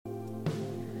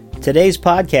Today's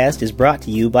podcast is brought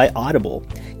to you by Audible.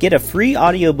 Get a free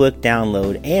audiobook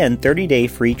download and 30-day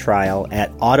free trial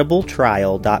at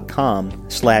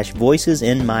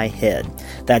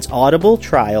audibletrial.com/voicesinmyhead. That's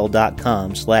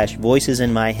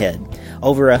audibletrial.com/voicesinmyhead.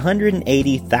 Over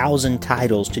 180,000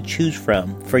 titles to choose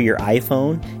from for your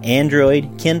iPhone,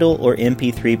 Android, Kindle, or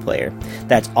MP3 player.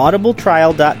 That's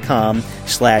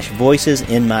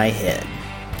audibletrial.com/voicesinmyhead.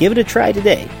 Give it a try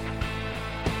today.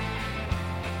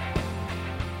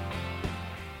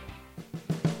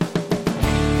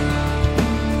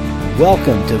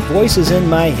 Welcome to Voices in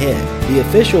My Head, the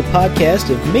official podcast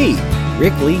of me,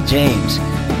 Rick Lee James.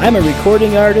 I'm a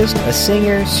recording artist, a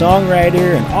singer,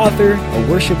 songwriter, an author, a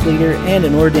worship leader, and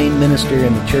an ordained minister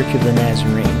in the Church of the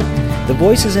Nazarene. The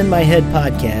Voices in My Head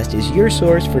podcast is your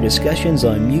source for discussions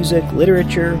on music,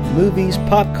 literature, movies,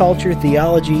 pop culture,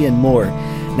 theology, and more.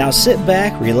 Now sit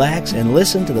back, relax, and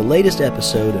listen to the latest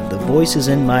episode of the Voices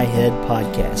in My Head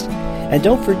podcast. And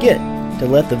don't forget to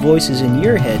let the voices in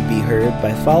your head be heard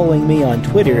by following me on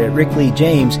Twitter at Rick Lee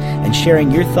James and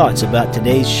sharing your thoughts about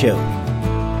today's show.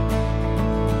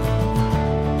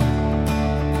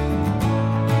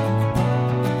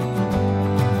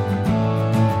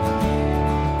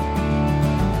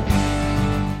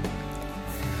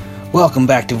 Welcome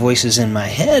back to Voices in My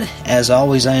Head. As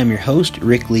always, I am your host,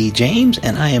 Rick Lee James,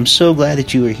 and I am so glad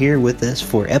that you are here with us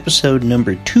for episode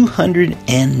number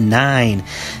 209.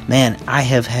 Man, I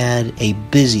have had a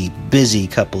busy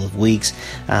couple of weeks.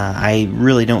 I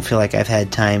really don't feel like I've had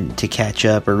time to catch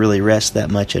up or really rest that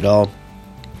much at all.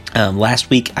 Last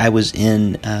week I was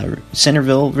in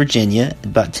Centerville, Virginia,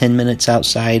 about 10 minutes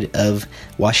outside of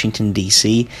Washington,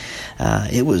 D.C.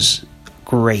 It was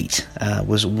great. It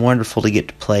was wonderful to get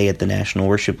to play at the National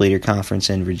Worship Leader Conference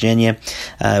in Virginia.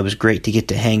 It was great to get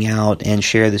to hang out and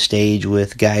share the stage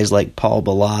with guys like Paul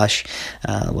Balash,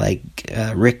 like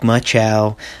Rick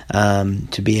Muchow,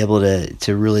 to be able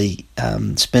to really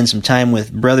spend some time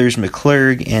with Brothers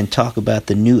McClurg and talk about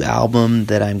the new album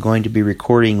that I'm going to be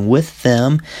recording with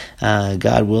them.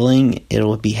 God willing,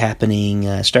 it'll be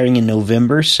happening starting in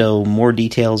November, so more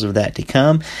details of that to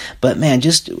come. But man,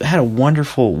 just had a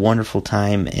wonderful time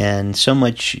and so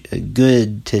much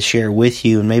good to share with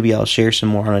you, and maybe I'll share some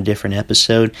more on a different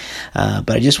episode. But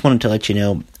I just wanted to let you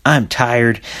know I'm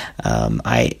tired.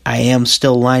 I am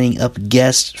still lining up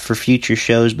guests for future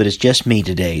shows, but it's just me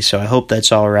today, so I hope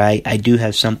that's all right. I do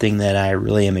have something that I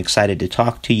really am excited to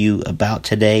talk to you about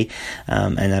today,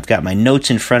 and I've got my notes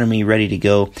in front of me ready to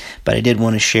go, but I did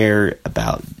want to share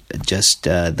about just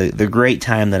the great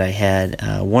time that I had,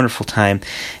 a wonderful time,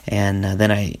 and then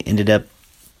I ended up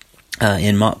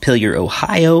in Montpelier,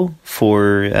 Ohio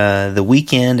for the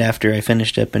weekend after I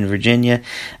finished up in Virginia.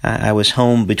 I was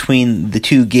home between the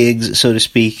two gigs, so to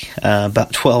speak,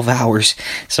 about 12 hours,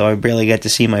 so I barely got to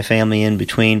see my family in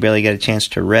between, barely got a chance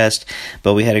to rest,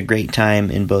 but we had a great time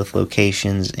in both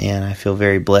locations, and I feel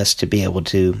very blessed to be able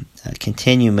to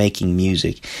continue making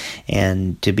music,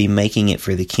 and to be making it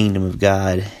for the kingdom of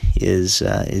God is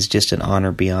just an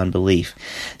honor beyond belief.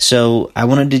 So I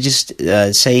wanted to just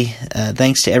say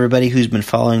thanks to everybody who's been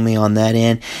following me on that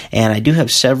end, and I do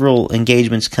have several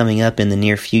engagements coming up in the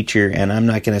near future, and I'm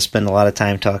not going to spend a lot of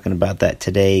time talking about that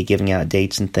today, giving out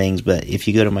dates and things, but if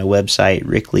you go to my website,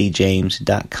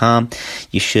 rickleejames.com,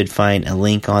 you should find a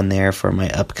link on there for my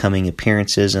upcoming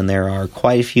appearances, and there are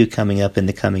quite a few coming up in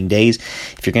the coming days.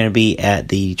 If you're going to be at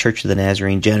the Church of the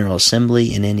Nazarene General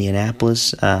Assembly in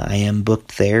Indianapolis, I am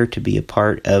booked there to be a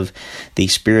part of the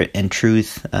Spirit and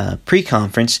Truth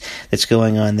pre-conference that's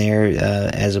going on there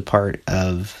as a part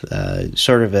of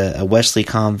sort of a Wesley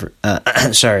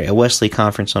a Wesley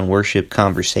Conference on Worship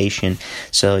conversation.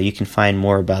 So you can find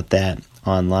more about that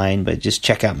online, but just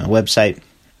check out my website,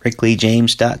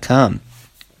 rickleejames.com.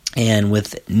 And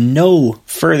with no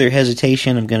further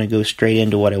hesitation, I'm going to go straight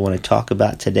into what I want to talk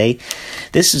about today.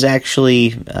 This is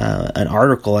actually an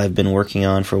article I've been working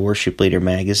on for Worship Leader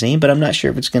magazine, but I'm not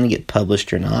sure if it's going to get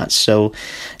published or not. So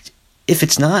if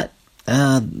it's not,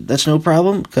 that's no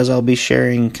problem, because I'll be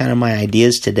sharing kind of my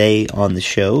ideas today on the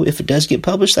show. If it does get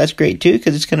published, that's great too,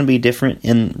 because it's going to be different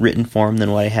in written form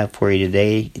than what I have for you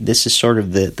today. This is sort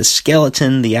of the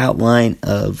skeleton, the outline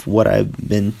of what I've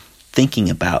been thinking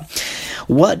about.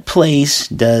 What place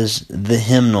does the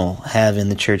hymnal have in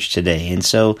the church today? And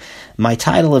so my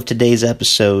title of today's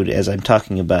episode, as I'm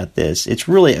talking about this, it's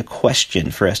really a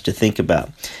question for us to think about.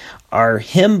 Are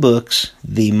hymn books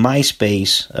the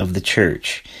MySpace of the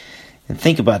church? And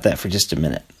think about that for just a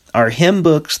minute. Are hymn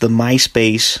books the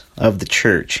MySpace of the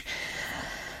church?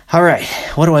 All right,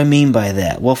 what do I mean by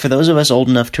that? Well, for those of us old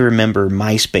enough to remember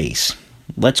MySpace,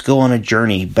 let's go on a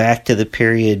journey back to the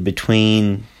period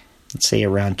between let's say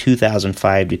around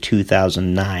 2005 to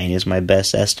 2009 is my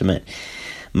best estimate.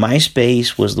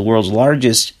 MySpace was the world's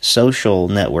largest social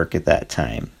network at that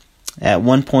time. At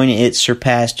one point, it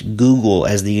surpassed Google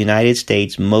as the United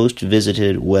States' most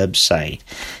visited website.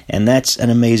 And that's an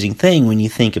amazing thing when you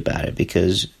think about it,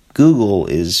 because Google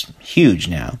is huge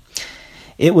now.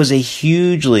 It was a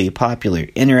hugely popular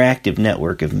interactive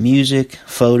network of music,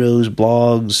 photos,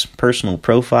 blogs, personal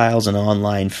profiles, and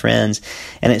online friends,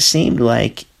 and it seemed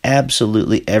like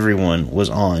absolutely everyone was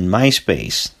on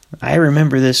MySpace. I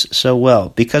remember this so well.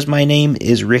 Because my name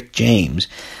is Rick James,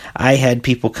 I had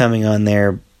people coming on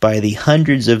there by the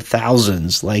hundreds of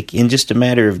thousands, like in just a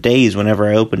matter of days whenever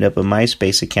I opened up a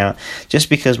MySpace account, just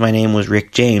because my name was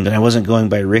Rick James, and I wasn't going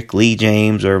by Rick Lee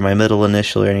James or my middle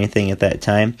initial or anything at that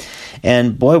time.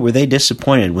 And boy, were they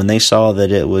disappointed when they saw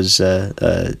that it was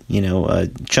a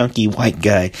chunky white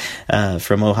guy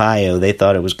from Ohio. They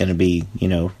thought it was going to be,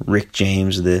 Rick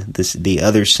James, the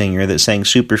other singer that sang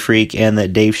Super Freak and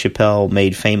that Dave Chappelle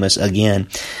made famous again.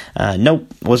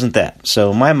 Nope, wasn't that.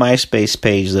 So my MySpace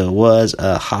page, though, was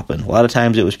hopping. A lot of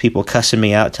times it was people cussing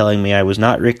me out, telling me I was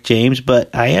not Rick James, but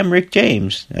I am Rick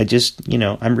James.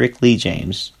 I'm Rick Lee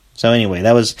James. So anyway,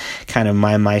 that was kind of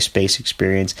my MySpace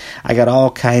experience. I got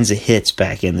all kinds of hits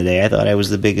back in the day. I thought I was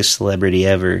the biggest celebrity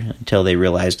ever until they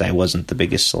realized I wasn't the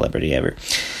biggest celebrity ever.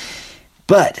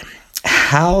 But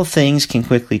how things can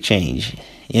quickly change.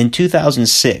 In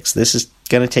 2006, this is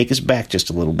going to take us back just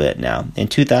a little bit now. In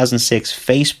 2006,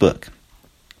 Facebook,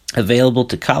 available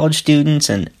to college students,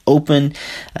 and it opened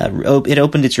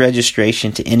its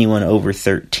registration to anyone over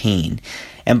 13.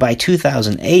 And by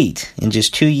 2008, in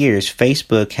just 2 years,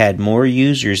 Facebook had more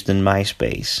users than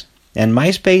MySpace. And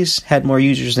MySpace had more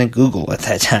users than Google at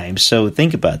that time, so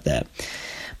think about that.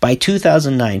 By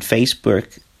 2009,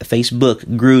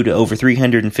 Facebook grew to over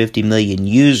 350 million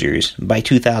users. By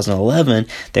 2011,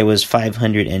 there was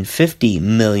 550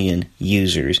 million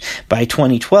users. By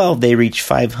 2012, they reached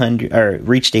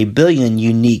a billion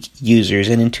unique users.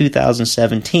 And in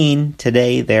 2017,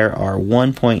 today there are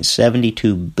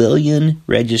 1.72 billion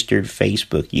registered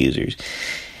Facebook users.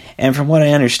 And from what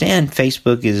I understand,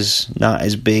 Facebook is not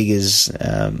as big as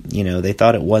they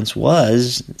thought it once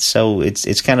was. So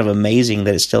it's kind of amazing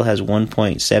that it still has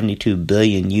 1.72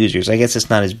 billion users. I guess it's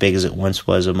not as big as it once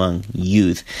was among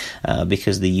youth,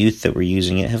 because the youth that were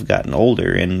using it have gotten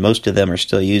older, and most of them are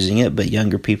still using it, but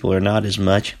younger people are not as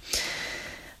much.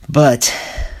 But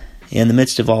in the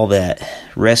midst of all that,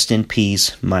 rest in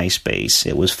peace, MySpace.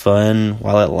 It was fun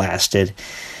while it lasted.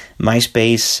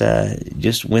 MySpace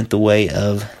just went the way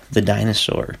of the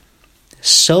dinosaur.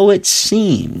 So it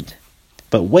seemed.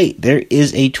 But wait, there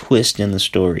is a twist in the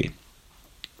story.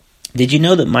 Did you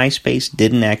know that MySpace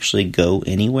didn't actually go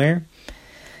anywhere?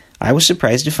 I was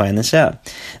surprised to find this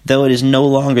out. Though it is no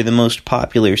longer the most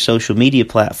popular social media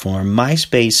platform,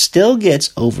 MySpace still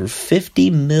gets over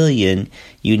 50 million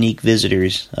unique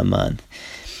visitors a month.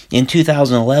 In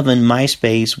 2011,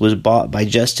 MySpace was bought by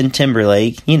Justin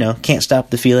Timberlake, can't stop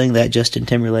the feeling, that Justin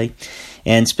Timberlake,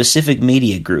 and Specific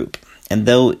Media Group. And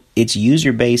though its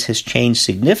user base has changed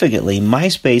significantly,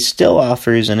 MySpace still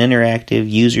offers an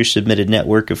interactive, user-submitted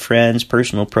network of friends,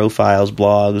 personal profiles,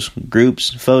 blogs,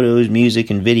 groups, photos, music,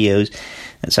 and videos.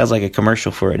 That sounds like a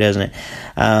commercial for it, doesn't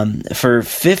it? For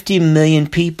 50 million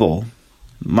people,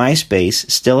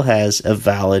 MySpace still has a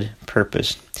valid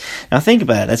purpose. Now think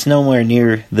about it. That's nowhere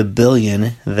near the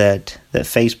billion that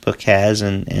Facebook has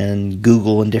and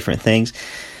Google and different things.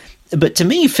 But to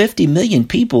me, 50 million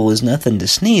people is nothing to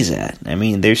sneeze at. I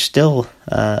mean, there's still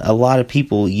a lot of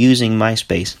people using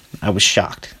MySpace. I was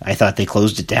shocked. I thought they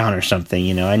closed it down or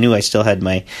something. I knew I still had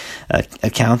my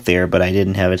account there, but I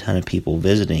didn't have a ton of people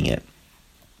visiting it.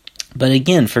 But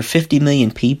again, for 50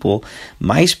 million people,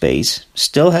 MySpace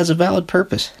still has a valid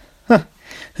purpose.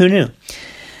 Who knew?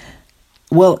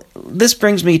 Well, this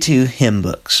brings me to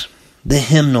Hymnbooks, the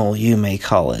hymnal, you may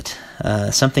call it.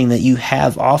 Something that you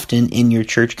have often in your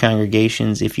church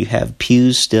congregations if you have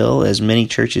pews still, as many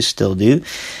churches still do.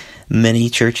 Many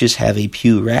churches have a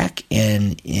pew rack,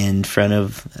 and in front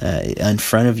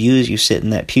of you as you sit in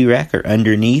that pew rack, or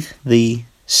underneath the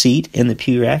seat in the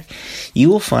pew rack, you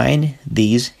will find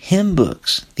these hymn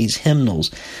books, these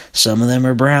hymnals. Some of them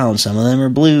are brown, some of them are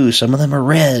blue, some of them are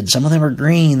red, some of them are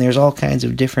green. There's all kinds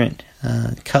of different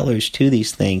colors to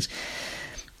these things.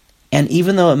 And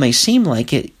even though it may seem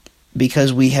like it,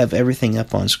 because we have everything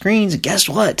up on screens, guess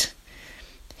what?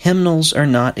 Hymnals are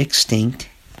not extinct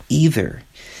either.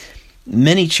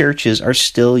 Many churches are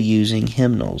still using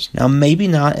hymnals. Now, maybe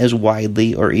not as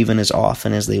widely or even as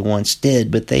often as they once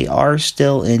did, but they are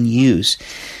still in use.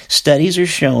 Studies are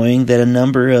showing that a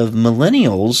number of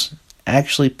millennials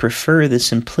actually prefer the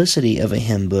simplicity of a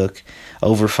hymn book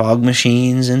over fog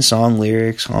machines and song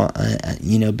lyrics,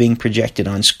 being projected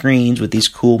on screens with these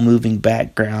cool moving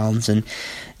backgrounds. And,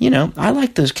 I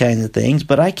like those kinds of things,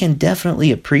 but I can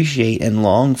definitely appreciate and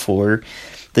long for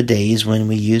the days when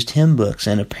we used hymn books.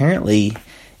 And apparently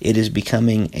it is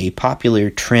becoming a popular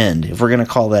trend, if we're going to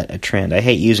call that a trend. I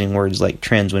hate using words like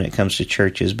trends when it comes to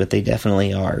churches, but they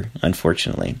definitely are,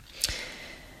 unfortunately.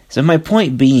 So my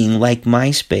point being, like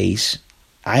MySpace,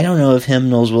 I don't know if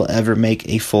hymnals will ever make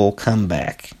a full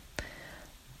comeback,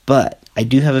 but I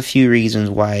do have a few reasons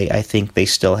why I think they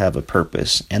still have a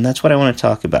purpose, and that's what I want to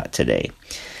talk about today,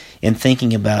 in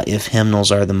thinking about if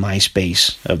hymnals are the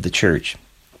MySpace of the church.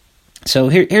 So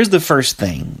here's the first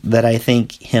thing that I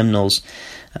think hymnals,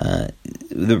 a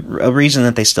reason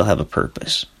that they still have a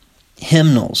purpose.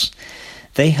 Hymnals,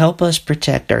 they help us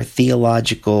protect our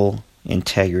theological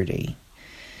integrity.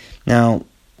 Now,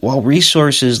 while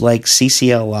resources like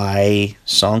CCLI,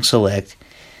 Song Select,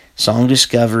 Song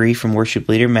Discovery from Worship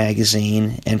Leader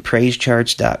Magazine, and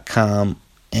PraiseCharts.com,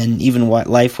 and even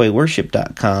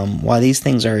LifeWayWorship.com, while these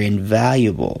things are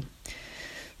invaluable,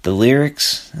 the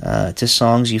lyrics to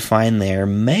songs you find there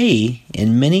may,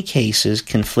 in many cases,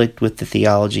 conflict with the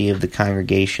theology of the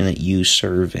congregation that you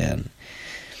serve in.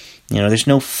 There's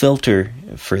no filter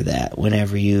for that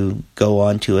whenever you go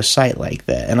onto a site like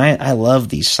that. And I love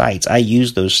these sites. I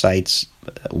use those sites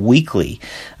weekly.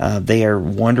 They are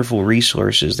wonderful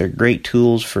resources. They're great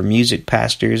tools for music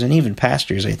pastors, and even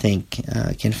pastors, I think,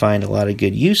 can find a lot of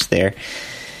good use there.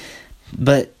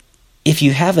 But if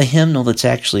you have a hymnal that's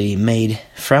actually made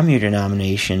from your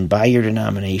denomination, by your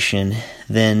denomination,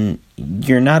 then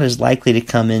you're not as likely to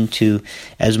come into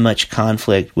as much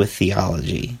conflict with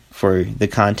theology for the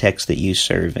context that you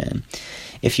serve in.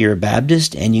 If you're a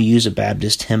Baptist and you use a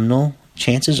Baptist hymnal,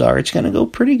 chances are it's going to go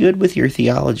pretty good with your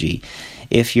theology.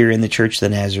 If you're in the Church of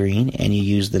the Nazarene and you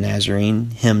use the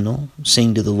Nazarene hymnal,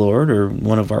 Sing to the Lord, or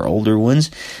one of our older ones,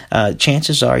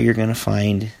 chances are you're going to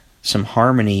find some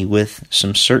harmony with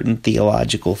some certain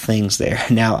theological things there.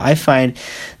 Now, I find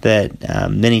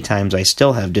that many times I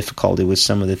still have difficulty with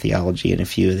some of the theology in a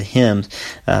few of the hymns,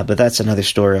 but that's another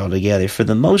story altogether. For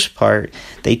the most part,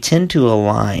 they tend to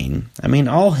align. I mean,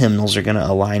 all hymnals are going to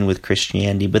align with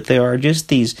Christianity, but there are just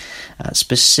these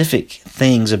specific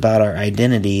things about our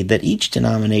identity that each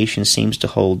denomination seems to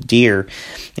hold dear.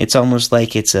 It's almost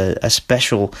like it's a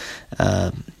special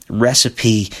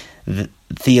recipe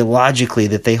theologically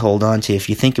that they hold on to. If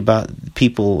you think about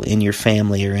people in your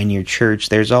family or in your church,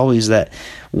 there's always that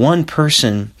one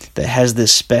person that has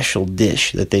this special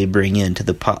dish that they bring into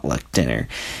the potluck dinner.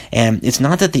 And it's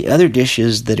not that the other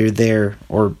dishes that are there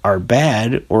or are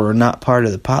bad or are not part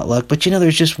of the potluck, but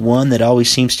there's just one that always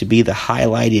seems to be the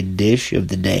highlighted dish of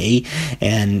the day.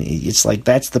 And it's like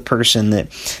that's the person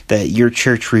that your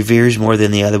church reveres more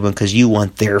than the other one because you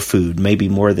want their food, maybe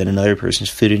more than another person's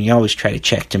food. And you always try to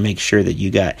check to make sure that you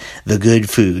got the good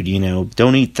food.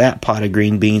 Don't eat that pot of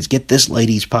green beans. Get this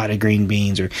lady's pot of green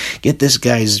beans, or get this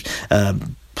guy's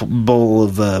bowl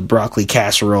of broccoli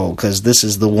casserole because this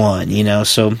is the one.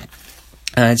 So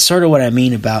it's sort of what I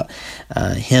mean about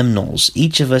hymnals.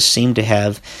 Each of us seem to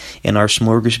have, in our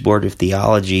smorgasbord of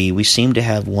theology, we seem to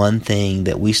have one thing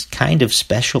that we kind of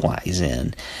specialize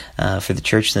in. For the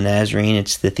Church of the Nazarene,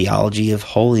 it's the theology of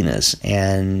holiness.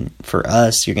 And for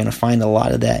us, you're going to find a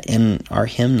lot of that in our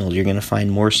hymnals. You're going to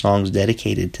find more songs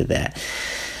dedicated to that.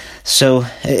 So, and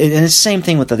it's the same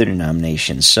thing with other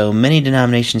denominations. So many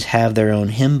denominations have their own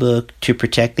hymn book to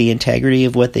protect the integrity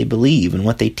of what they believe and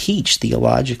what they teach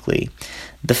theologically.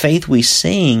 The faith we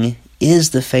sing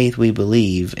is the faith we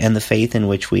believe and the faith in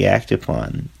which we act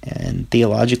upon. And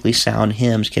theologically sound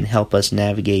hymns can help us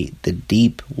navigate the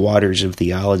deep waters of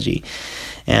theology.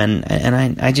 And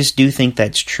I just do think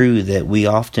that's true, that we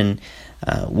often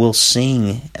will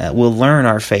sing, we'll learn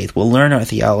our faith, we'll learn our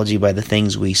theology by the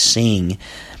things we sing.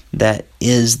 That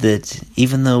is that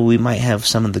even though we might have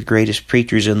some of the greatest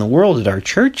preachers in the world at our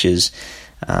churches,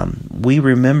 we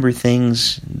remember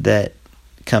things that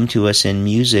come to us in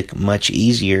music much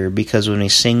easier, because when we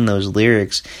sing those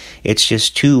lyrics, it's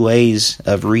just two ways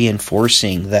of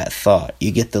reinforcing that thought.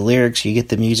 You get the lyrics, you get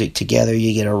the music together,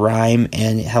 you get a rhyme,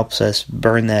 and it helps us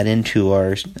burn that into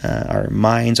our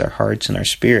minds, our hearts, and our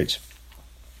spirits.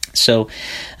 So,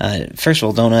 first of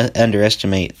all, don't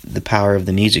underestimate the power of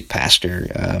the music pastor,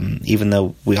 even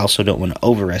though we also don't want to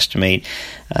overestimate,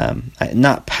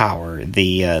 not power,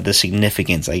 the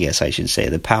significance, I guess I should say.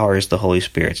 The power is the Holy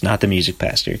Spirit, it's not the music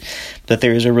pastor. But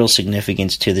there is a real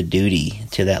significance to the duty,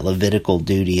 to that Levitical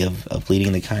duty of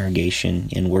leading the congregation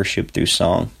in worship through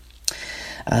song.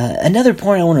 Another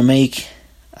point I want to make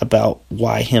about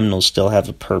why hymnals still have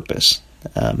a purpose.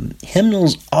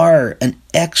 Hymnals are an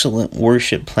excellent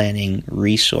worship planning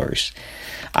resource.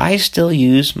 I still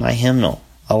use my hymnal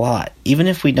a lot, even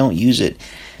if we don't use it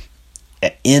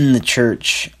in the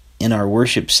church, in our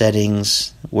worship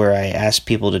settings where I ask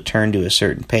people to turn to a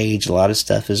certain page. A lot of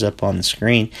stuff is up on the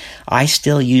screen. I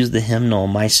still use the hymnal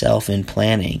myself in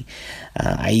planning.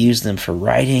 I use them for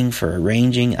writing, for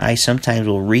arranging. I sometimes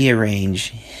will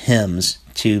rearrange hymns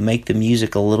to make the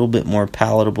music a little bit more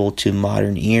palatable to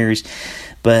modern ears,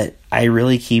 but I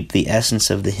really keep the essence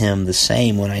of the hymn the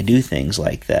same when I do things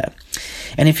like that.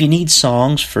 And if you need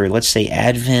songs for, let's say,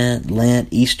 Advent, Lent,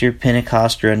 Easter,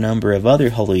 Pentecost, or a number of other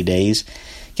holy days,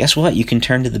 guess what? You can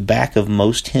turn to the back of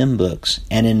most hymn books,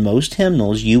 and in most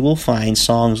hymnals you will find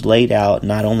songs laid out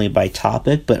not only by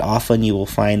topic, but often you will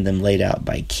find them laid out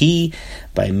by key,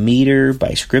 by meter,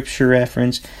 by scripture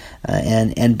reference,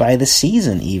 and by the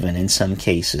season even in some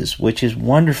cases, which is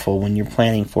wonderful when you're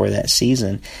planning for that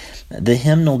season. The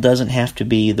hymnal doesn't have to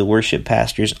be the worship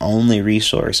pastor's only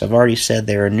resource. I've already said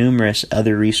there are numerous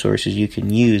other resources you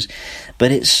can use,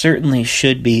 but it certainly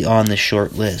should be on the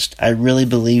short list. I really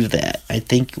believe that. I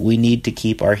think we need to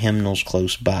keep our hymnals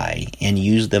close by and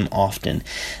use them often.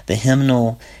 The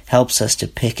hymnal helps us to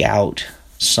pick out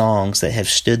songs that have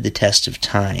stood the test of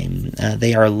time.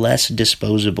 They are less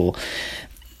disposable.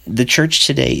 The church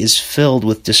today is filled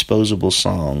with disposable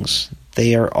songs.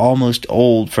 They are almost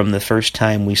old from the first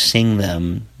time we sing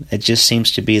them. It just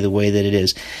seems to be the way that it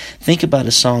is. Think about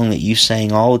a song that you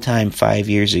sang all the time 5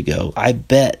 years ago. I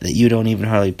bet that you don't even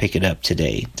hardly pick it up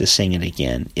today to sing it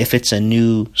again, if it's a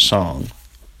new song.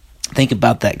 Think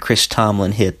about that Chris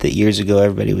Tomlin hit that years ago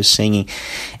everybody was singing,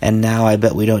 and now I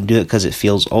bet we don't do it because it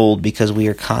feels old, because we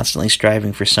are constantly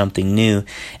striving for something new,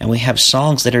 and we have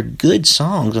songs that are good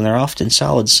songs, and they're often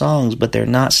solid songs, but they're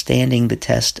not standing the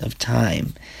test of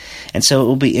time. And so it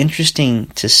will be interesting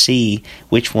to see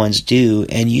which ones do,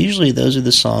 and usually those are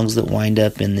the songs that wind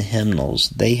up in the hymnals.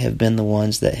 They have been the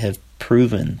ones that have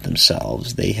proven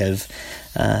themselves. They have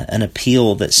an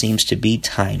appeal that seems to be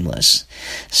timeless.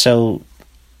 So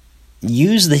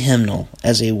use the hymnal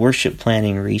as a worship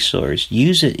planning resource.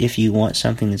 Use it if you want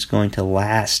something that's going to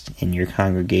last in your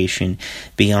congregation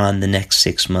beyond the next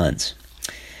 6 months.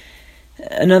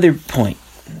 Another point,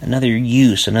 another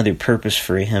use, another purpose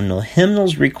for a hymnal.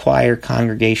 Hymnals require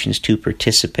congregations to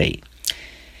participate.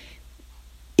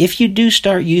 If you do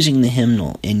start using the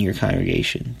hymnal in your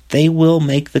congregation, they will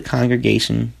make the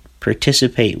congregation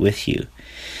participate with you.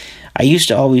 I used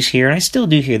to always hear, and I still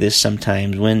do hear this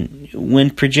sometimes, when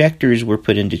projectors were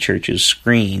put into churches,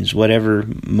 screens, whatever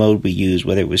mode we use,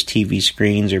 whether it was TV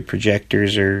screens or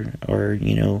projectors or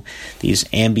you know, these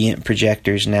ambient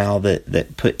projectors now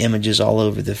that put images all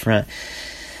over the front.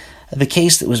 The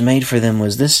case that was made for them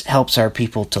was this helps our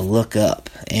people to look up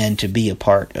and to be a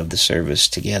part of the service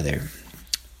together.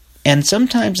 And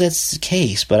sometimes that's the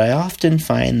case, but I often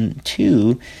find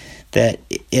too that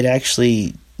it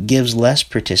actually gives less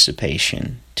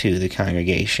participation to the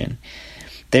congregation.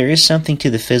 There is something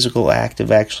to the physical act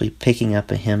of actually picking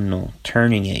up a hymnal,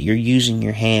 turning it. You're using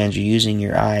your hands, you're using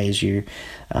your eyes, you're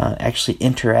actually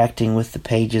interacting with the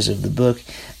pages of the book.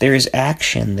 There is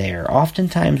action there.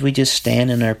 Oftentimes we just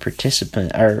stand in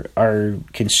our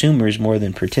consumers more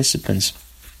than participants.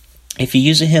 If you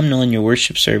use a hymnal in your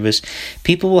worship service,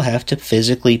 people will have to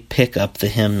physically pick up the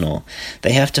hymnal.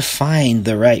 They have to find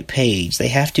the right page. They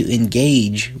have to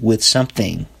engage with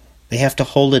something. They have to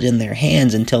hold it in their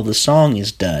hands until the song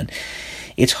is done.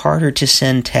 It's harder to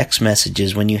send text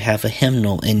messages when you have a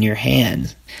hymnal in your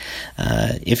hand.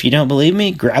 If you don't believe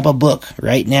me, grab a book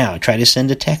right now. Try to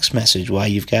send a text message while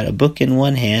you've got a book in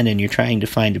one hand and you're trying to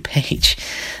find a page.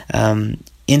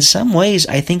 In some ways,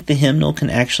 I think the hymnal can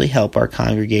actually help our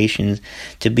congregations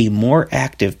to be more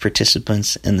active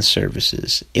participants in the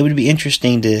services. It would be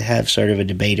interesting to have sort of a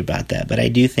debate about that, but I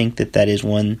do think that is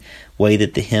one way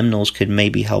that the hymnals could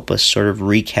maybe help us sort of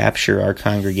recapture our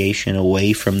congregation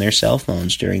away from their cell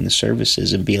phones during the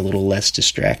services and be a little less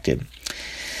distracted.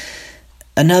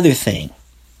 Another thing,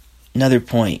 another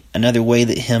point, another way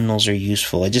that hymnals are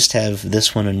useful. I just have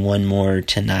this one and one more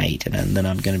tonight, and then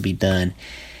I'm going to be done.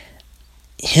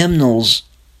 Hymnals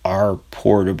are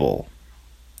portable,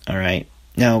 all right?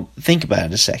 Now, think about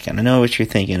it a second. I know what you're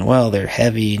thinking. Well, they're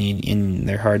heavy and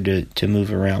they're hard to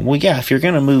move around. Well, yeah, if you're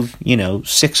going to move,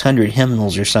 600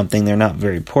 hymnals or something, they're not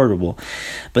very portable.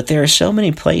 But there are so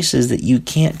many places that you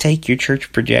can't take your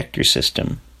church projector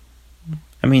system.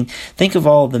 I mean, think of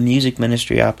all the music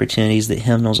ministry opportunities that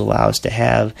hymnals allow us to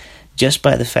have just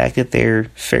by the fact that they're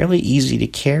fairly easy to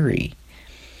carry.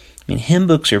 I mean, hymn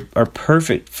books are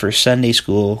perfect for Sunday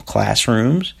school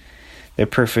classrooms. They're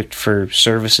perfect for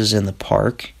services in the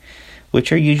park,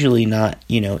 which are usually not,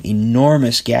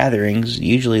 enormous gatherings.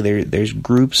 Usually there's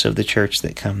groups of the church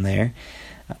that come there.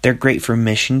 They're great for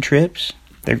mission trips.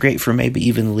 They're great for maybe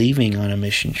even leaving on a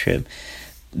mission trip.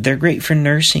 They're great for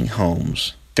nursing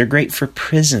homes. They're great for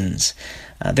prisons.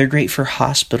 They're great for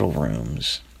hospital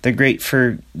rooms. They're great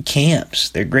for camps.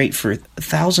 They're great for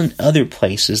 1,000 other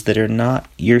places that are not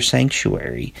your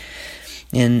sanctuary.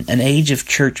 In an age of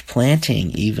church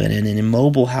planting, even, and in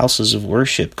mobile houses of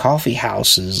worship, coffee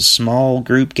houses, small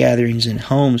group gatherings in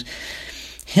homes,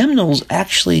 hymnals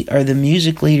actually are the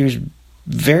music leader's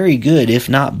very good, if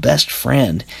not best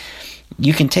friend.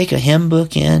 You can take a hymn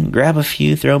book in, grab a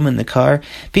few, throw them in the car.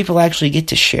 People actually get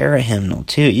to share a hymnal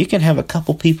too. You can have a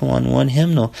couple people on one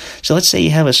hymnal. So let's say you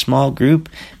have a small group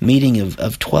meeting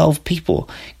of 12 people.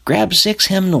 Grab 6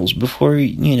 hymnals before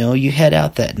you head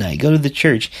out that night. Go to the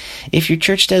church. If your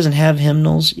church doesn't have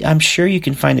hymnals, I'm sure you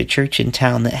can find a church in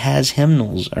town that has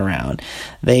hymnals around.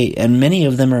 And many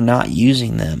of them are not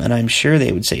using them, and I'm sure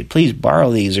they would say, please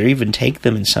borrow these or even take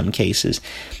them in some cases.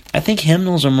 I think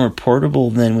hymnals are more portable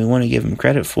than we want to give them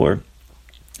credit for.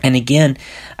 And again,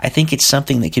 I think it's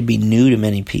something that could be new to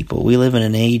many people. We live in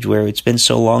an age where it's been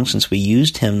so long since we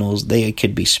used hymnals, they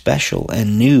could be special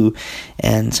and new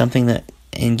and something that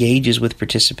engages with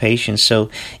participation. So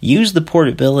use the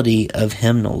portability of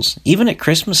hymnals, even at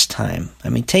Christmas time. I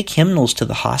mean, take hymnals to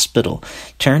the hospital.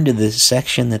 Turn to the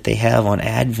section that they have on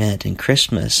Advent and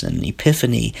Christmas and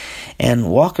Epiphany and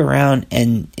walk around,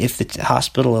 and if the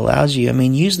hospital allows you,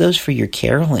 use those for your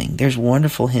caroling. There's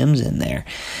wonderful hymns in there.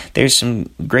 There's some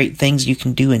great things you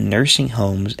can do in nursing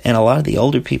homes, and a lot of the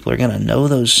older people are going to know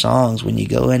those songs when you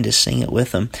go in to sing it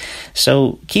with them.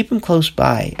 So keep them close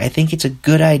by. I think it's a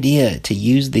good idea to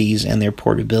use these and their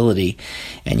portability,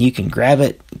 and you can grab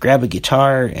a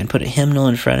guitar and put a hymnal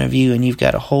in front of you, and you've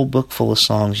got a whole book full of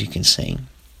songs you can sing.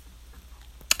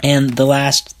 And the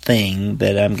last thing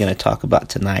that I'm going to talk about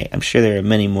tonight, I'm sure there are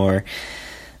many more,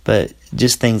 but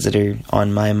just things that are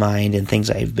on my mind and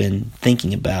things I've been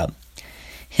thinking about.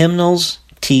 Hymnals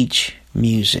teach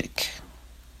music.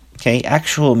 Okay,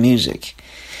 actual music.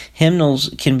 Hymnals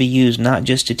can be used not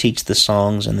just to teach the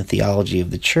songs and the theology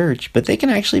of the church, but they can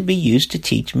actually be used to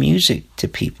teach music to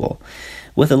people.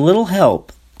 With a little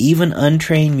help, even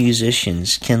untrained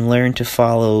musicians can learn to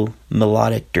follow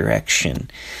melodic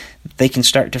direction. They can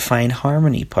start to find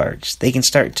harmony parts. They can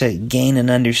start to gain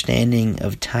an understanding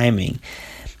of timing.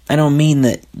 I don't mean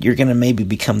that you're going to maybe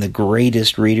become the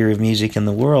greatest reader of music in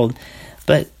the world,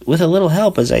 but with a little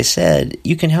help, as I said,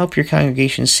 you can help your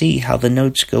congregation see how the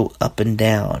notes go up and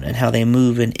down and how they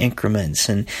move in increments.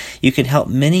 And you can help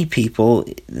many people,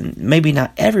 maybe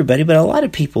not everybody, but a lot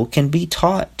of people can be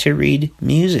taught to read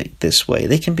music this way.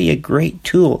 They can be a great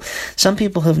tool. Some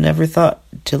people have never thought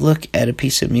to look at a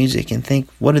piece of music and think,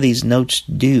 what do these notes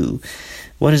do?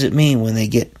 What does it mean when they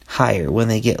get higher, when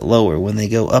they get lower, when they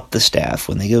go up the staff,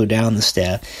 when they go down the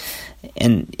staff?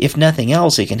 And if nothing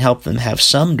else, it can help them have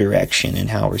some direction in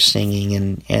how we're singing.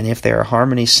 And if they're a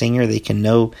harmony singer, they can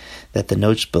know that the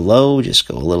notes below just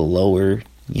go a little lower,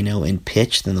 in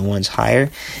pitch than the ones higher.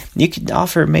 You could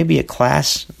offer maybe a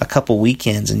class a couple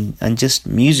weekends and just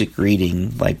music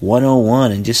reading, like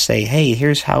 101, and just say, hey,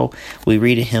 here's how we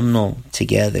read a hymnal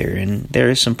together. And there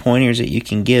are some pointers that you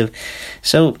can give.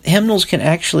 So hymnals can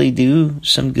actually do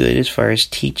some good as far as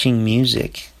teaching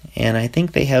music. And I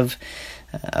think they have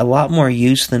a lot more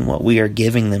use than what we are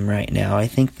giving them right now. I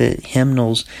think that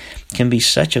hymnals can be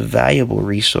such a valuable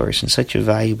resource and such a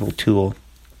valuable tool.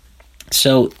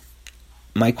 So,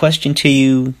 my question to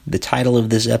you, the title of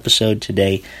this episode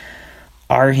today,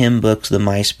 are Hymnbooks the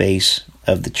MySpace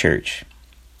of the church?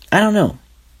 I don't know.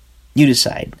 You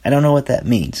decide. I don't know what that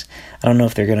means. I don't know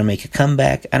if they're going to make a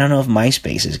comeback. I don't know if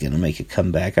MySpace is going to make a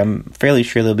comeback. I'm fairly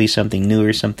sure there'll be something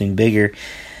newer, something bigger.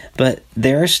 But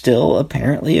there are still,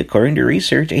 apparently, according to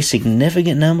research, a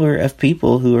significant number of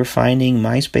people who are finding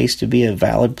MySpace to be a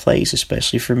valid place,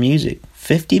 especially for music.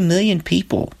 50 million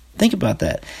people. Think about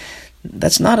that.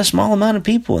 That's not a small amount of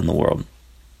people in the world.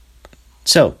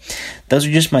 So, those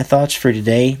are just my thoughts for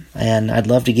today, and I'd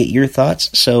love to get your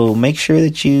thoughts. So make sure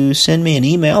that you send me an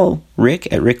email,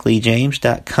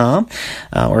 rick@rickleejames.com,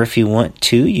 or if you want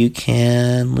to, you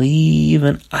can leave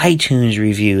an iTunes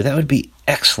review. That would be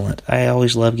excellent. I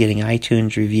always love getting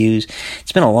iTunes reviews.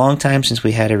 It's been a long time since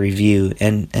we had a review,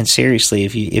 and seriously,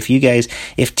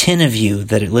 if 10 of you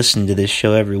that listen to this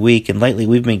show every week, and lately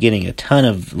we've been getting a ton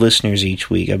of listeners each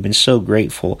week, I've been so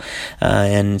grateful,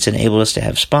 and it's enabled us to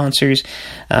have sponsors.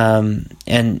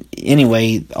 And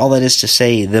anyway, all that is to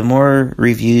say, the more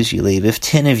reviews you leave, if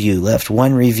 10 of you left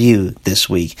one review this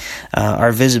week,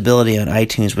 our visibility on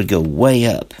iTunes would go way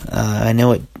up. I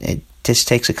know it just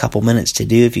takes a couple minutes to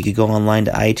do. If you could go online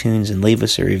to iTunes and leave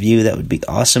us a review, that would be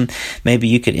awesome. Maybe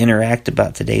you could interact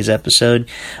about today's episode,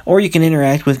 or you can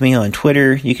interact with me on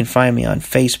Twitter. You can find me on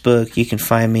Facebook. You can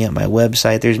find me at my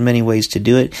website. There's many ways to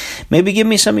do it. Maybe give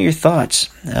me some of your thoughts.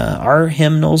 Are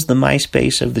hymnals the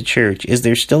MySpace of the church? Is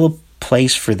there still a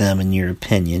place for them, in your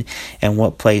opinion, and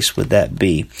what place would that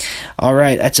be? All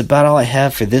right, that's about all I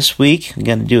have for this week. I'm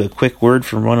going to do a quick word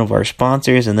from one of our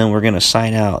sponsors, and then we're going to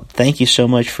sign out. Thank you so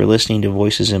much for listening to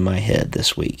Voices in My Head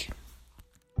this week.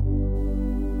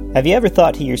 Have you ever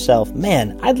thought to yourself,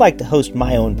 man, I'd like to host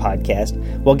my own podcast?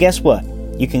 Well, guess what?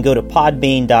 You can go to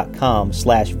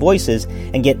podbean.com/voices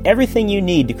and get everything you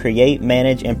need to create,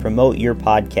 manage, and promote your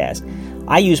podcast.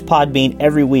 I use Podbean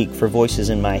every week for Voices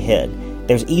in My Head.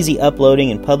 There's easy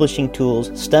uploading and publishing tools,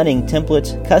 stunning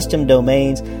templates, custom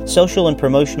domains, social and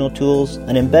promotional tools,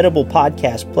 an embeddable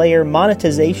podcast player,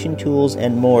 monetization tools,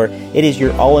 and more. It is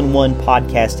your all-in-one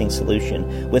podcasting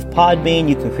solution. With Podbean,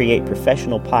 you can create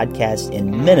professional podcasts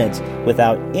in minutes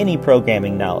without any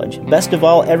programming knowledge. Best of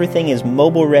all, everything is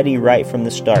mobile-ready right from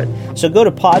the start. So go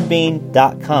to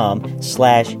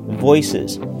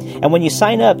podbean.com/voices. And when you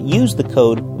sign up, use the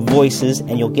code VOICES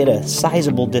and you'll get a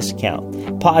sizable discount.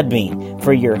 Podbean,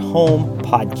 for your home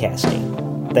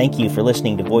podcasting. Thank you for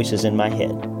listening to Voices in My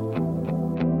Head.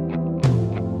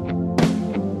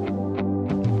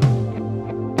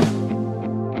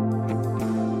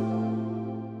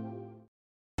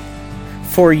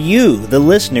 For you, the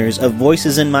listeners of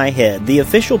Voices in My Head, the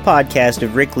official podcast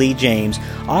of Rick Lee James,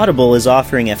 Audible is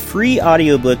offering a free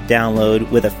audiobook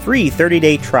download with a free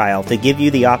 30-day trial to give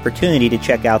you the opportunity to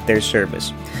check out their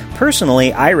service.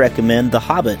 Personally, I recommend The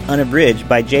Hobbit Unabridged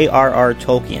by J.R.R.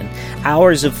 Tolkien.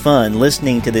 Hours of fun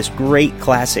listening to this great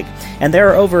classic. And there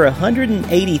are over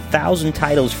 180,000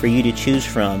 titles for you to choose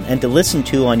from and to listen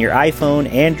to on your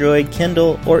iPhone, Android,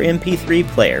 Kindle, or MP3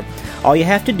 player. All you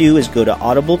have to do is go to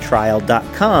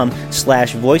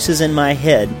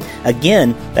audibletrial.com/voicesinmyhead.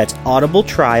 Again, that's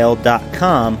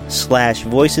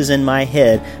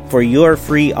audibletrial.com/voicesinmyhead for your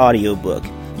free audiobook.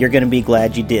 You're going to be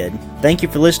glad you did. Thank you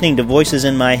for listening to Voices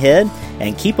in My Head,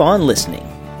 and keep on listening.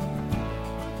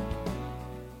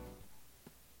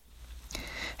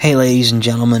 Hey, ladies and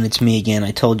gentlemen, it's me again. I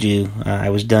told you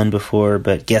I was done before,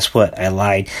 but guess what? I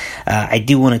lied. I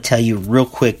do want to tell you real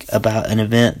quick about an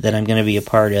event that I'm going to be a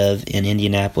part of in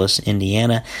Indianapolis,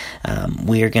 Indiana.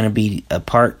 We are going to be a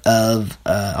part of,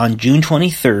 on June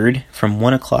 23rd, from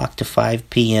 1 o'clock to 5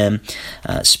 p.m.,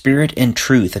 Spirit and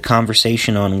Truth, a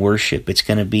conversation on worship. It's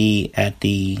going to be at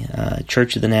the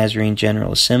Church of the Nazarene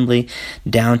General Assembly,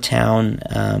 downtown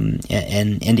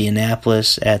in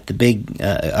Indianapolis, at the big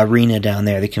arena down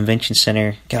there, the Convention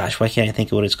Center. Gosh, why can't I think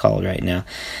of what it's called right now?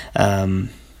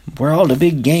 Where all the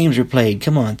big games are played.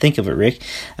 Come on, think of it, Rick.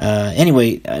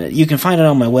 Anyway, you can find it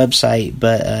on my website,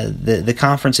 but the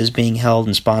conference is being held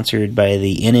and sponsored by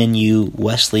the NNU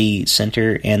Wesley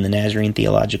Center and the Nazarene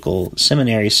Theological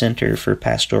Seminary Center for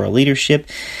Pastoral Leadership.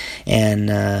 And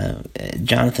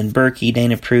Jonathan Berkey,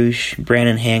 Dana Prush,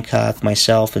 Brandon Hancock,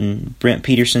 myself, and Brent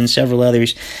Peterson, several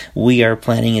others, we are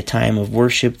planning a time of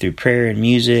worship through prayer and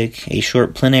music, a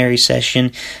short plenary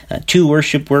session, 2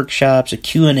 worship workshops, a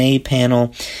Q&A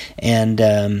panel, and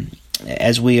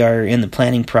as we are in the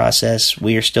planning process,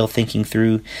 we are still thinking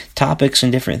through topics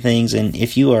and different things. And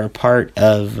if you are a part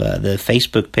of the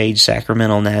Facebook page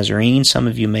Sacramental Nazarene, some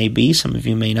of you may be, some of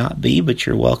you may not be, but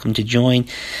you're welcome to join.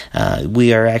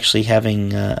 We are actually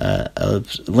having a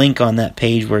link on that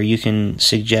page where you can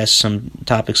suggest some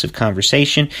topics of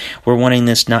conversation. We're wanting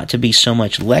this not to be so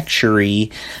much lecture-y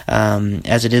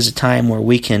as it is a time where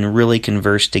we can really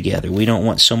converse together. We don't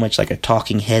want so much like a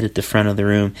talking head at the front of the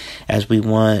room as we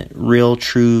want real,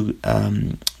 true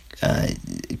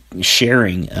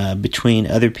sharing between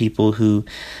other people who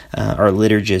are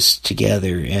liturgists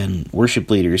together and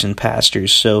worship leaders and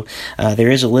pastors. So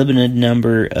there is a limited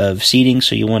number of seating,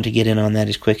 so you want to get in on that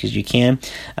as quick as you can.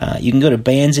 You can go to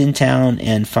Bands in Town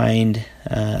and find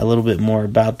a little bit more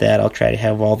about that. I'll try to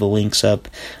have all the links up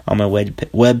on my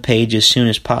web page as soon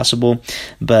as possible.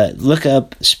 But look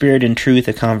up Spirit and Truth,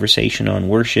 a conversation on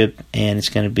worship, and it's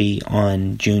going to be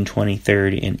on June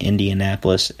 23rd in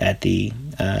Indianapolis at the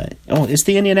it's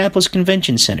the Indianapolis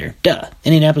Convention Center.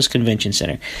 Indianapolis Convention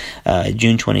Center,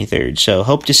 June 23rd. So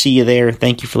hope to see you there.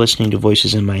 Thank you for listening to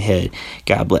Voices in My Head.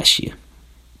 God bless you.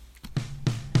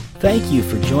 Thank you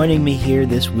for joining me here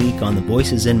this week on the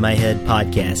Voices in My Head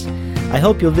podcast. I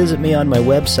hope you'll visit me on my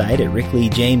website at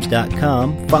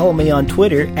rickleejames.com, follow me on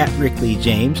Twitter at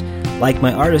rickleejames, like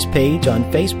my artist page on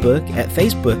Facebook at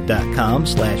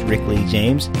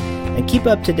facebook.com/rickleejames, and keep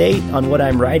up to date on what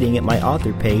I'm writing at my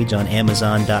author page on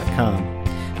amazon.com.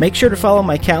 Make sure to follow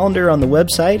my calendar on the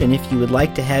website, and if you would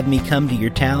like to have me come to your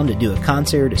town to do a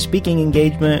concert, a speaking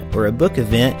engagement, or a book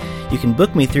event, you can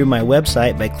book me through my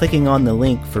website by clicking on the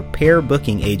link for Pair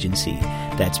Booking Agency.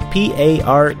 That's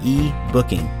Pare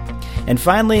Booking. And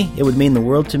finally, it would mean the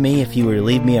world to me if you were to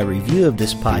leave me a review of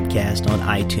this podcast on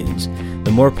iTunes.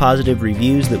 The more positive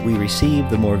reviews that we receive,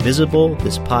 the more visible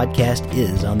this podcast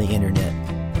is on the internet.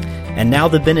 And now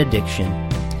the benediction.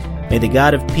 May the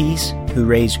God of peace, who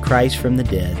raised Christ from the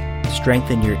dead,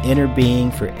 strengthen your inner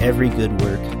being for every good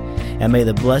work. And may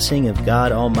the blessing of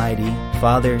God Almighty,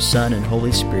 Father, Son, and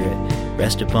Holy Spirit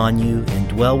rest upon you and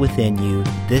dwell within you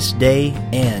this day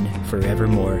and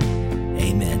forevermore.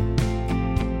 Amen.